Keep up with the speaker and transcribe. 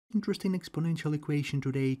Interesting exponential equation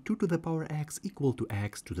today, 2 to the power x equal to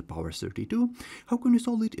x to the power 32. How can you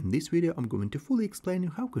solve it? In this video, I'm going to fully explain you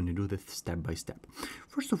how can you do this step by step.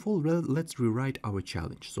 First of all, let's rewrite our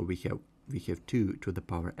challenge. So we have 2 to the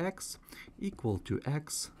power x equal to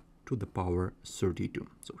x to the power 32.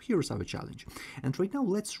 So here's our challenge. And right now,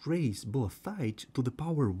 let's raise both sides to the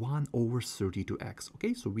power 1 over 32x.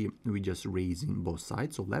 Okay, so we just raising both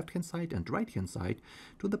sides, so left-hand side and right-hand side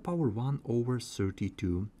to the power 1 over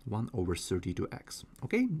 32, 1 over 32x.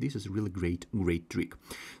 Okay, this is really great trick.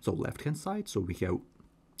 So left-hand side, so we have,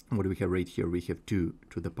 what do we have right here? We have 2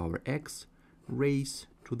 to the power x raised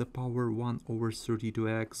to the power 1 over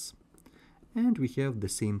 32x. And we have the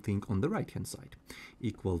same thing on the right hand side,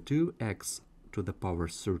 equal to x to the power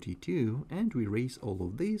 32, and we raise all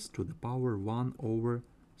of this to the power 1 over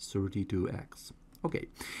 32x. Okay,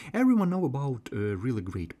 everyone know about a really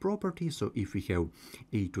great property, so if we have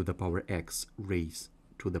a to the power x raised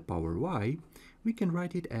to the power y, we can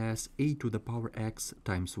write it as a to the power x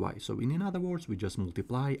times y. So in other words, we just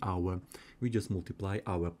multiply our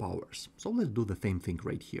powers. So let's do the same thing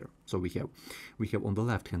right here. So we have on the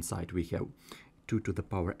left hand side we have 2 to the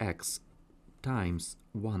power x times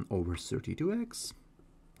 1 over 32x,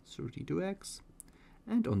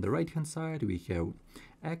 and on the right hand side we have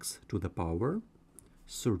x to the power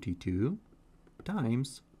 32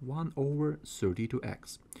 times 1 over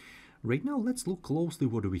 32x. Right now, let's look closely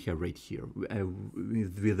what do we have right here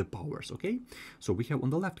with the powers, okay? So we have on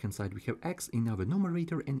the left-hand side, we have x in our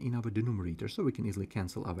numerator and in our denominator. So we can easily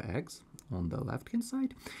cancel our x on the left-hand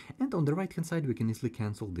side. And on the right-hand side, we can easily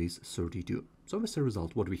cancel this 32. So as a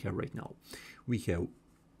result, what we have right now? We have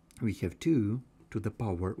 2 to the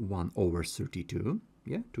power 1 over 32.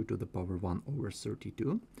 Yeah, 2 to the power 1 over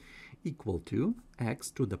 32 equal to x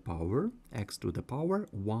to the power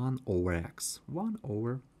 1 over x. 1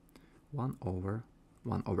 over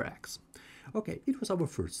x. Okay, it was our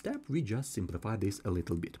first step. We just simplify this a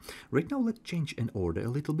little bit. Right now, let's change an order a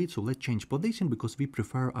little bit. So let's change position because we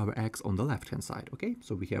prefer our x on the left-hand side. Okay,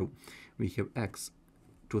 so we have x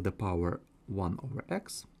to the power 1 over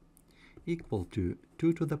x equal to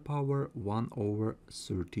 2 to the power 1 over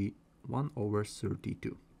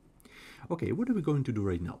 32. Okay, what are we going to do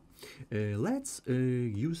right now? Let's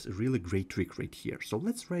use a really great trick right here. So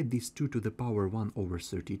let's write this 2 to the power 1 over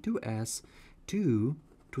 32 as 2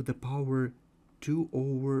 to the power 2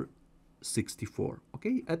 over 64.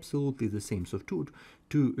 Okay, absolutely the same. So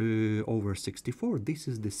 2 over 64, this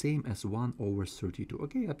is the same as 1 over 32.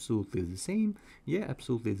 Okay, absolutely the same. Yeah,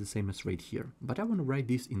 absolutely the same as right here. But I want to write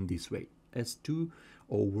this in this way, as 2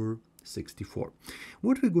 over 64.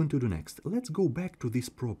 What are we going to do next? Let's go back to this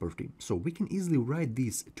property. So we can easily write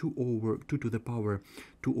this 2 to the power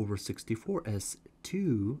 2 over 64 as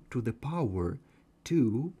 2 to the power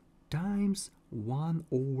 2 times 1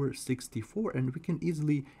 over 64, and we can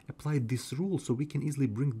easily apply this rule, so we can easily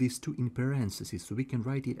bring these two in parentheses, so we can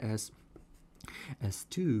write it as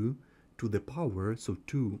 2 to the power, so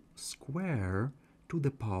 2 square to the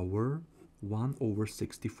power 1 over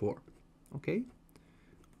 64.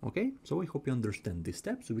 Okay, so I hope you understand this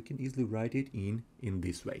step, so we can easily write it in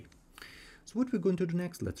this way. So what we're going to do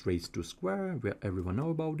next, let's raise 2 square, where everyone know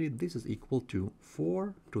about it. This is equal to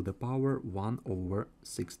 4 to the power 1 over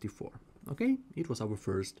 64. Okay, it was our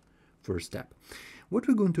first step. What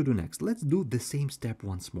we're going to do next, let's do the same step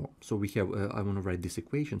once more. So we have, I want to write this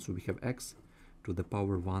equation, so we have x to the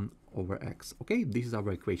power 1 over x. Okay, this is our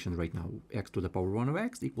equation right now. X to the power 1 over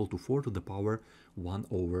x equal to 4 to the power 1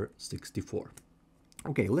 over 64.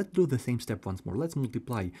 Okay, let's do the same step once more. Let's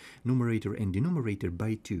multiply numerator and denominator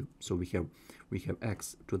by 2. So we have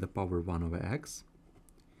x to the power 1 over x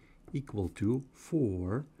equal to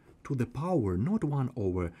 4 to the power, not 1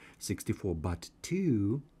 over 64, but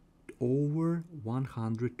 2 over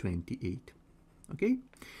 128. Okay,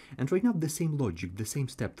 and right now the same logic, the same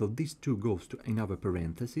step. So these two goes to another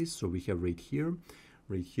parenthesis. So we have right here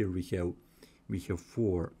we have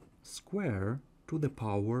 4 square to the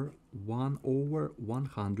power 1 over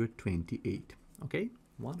 128. Okay,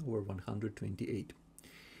 1 over 128,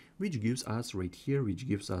 which gives us right here,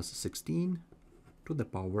 16 to the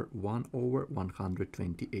power 1 over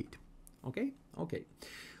 128. Okay,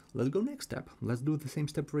 let's go next step. Let's do the same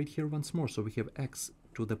step right here once more. So we have x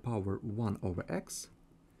to the power 1 over x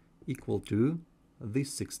equal to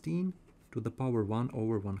this 16 to the power 1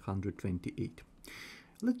 over 128.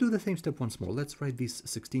 Let's do the same step once more. Let's write this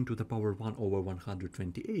 16 to the power 1 over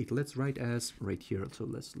 128. Let's write as right here. So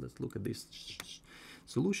let's look at this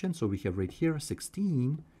solution. So we have right here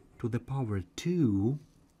 16 to the power 2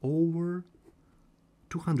 over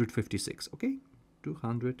 256. Okay,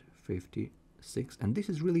 256. 6. And this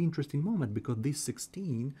is really interesting moment because this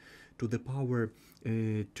 16 to the power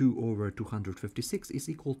 2 over 256 is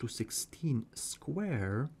equal to 16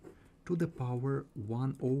 square to the power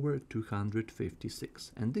 1 over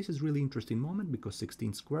 256. And this is really interesting moment because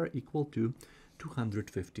 16 square equal to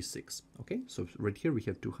 256. Okay, so right here we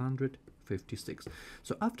have 256.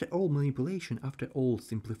 So after all manipulation, after all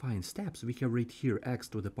simplifying steps, we have right here x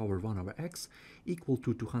to the power 1 over x equal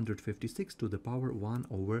to 256 to the power 1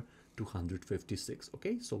 over 256.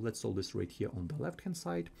 Okay, so let's solve this right here on the left hand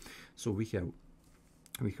side. So we have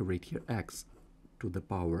right here x to the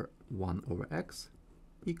power 1 over x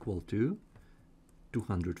equal to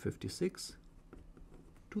 256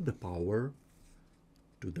 to the power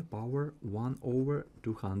 1 over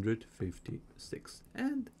 256,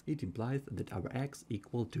 and it implies that our x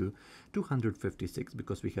equal to 256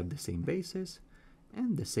 because we have the same basis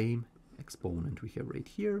and the same exponent we have right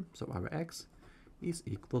here. So our x is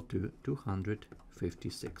equal to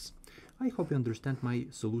 256. I hope you understand my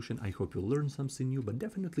solution. I hope you learned something new, but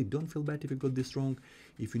definitely don't feel bad if you got this wrong.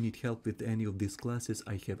 If you need help with any of these classes,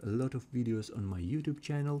 I have a lot of videos on my YouTube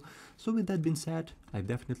channel. So with that being said, I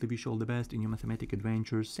definitely wish you all the best in your mathematical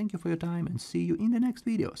adventures. Thank you for your time and see you in the next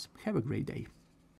videos. Have a great day.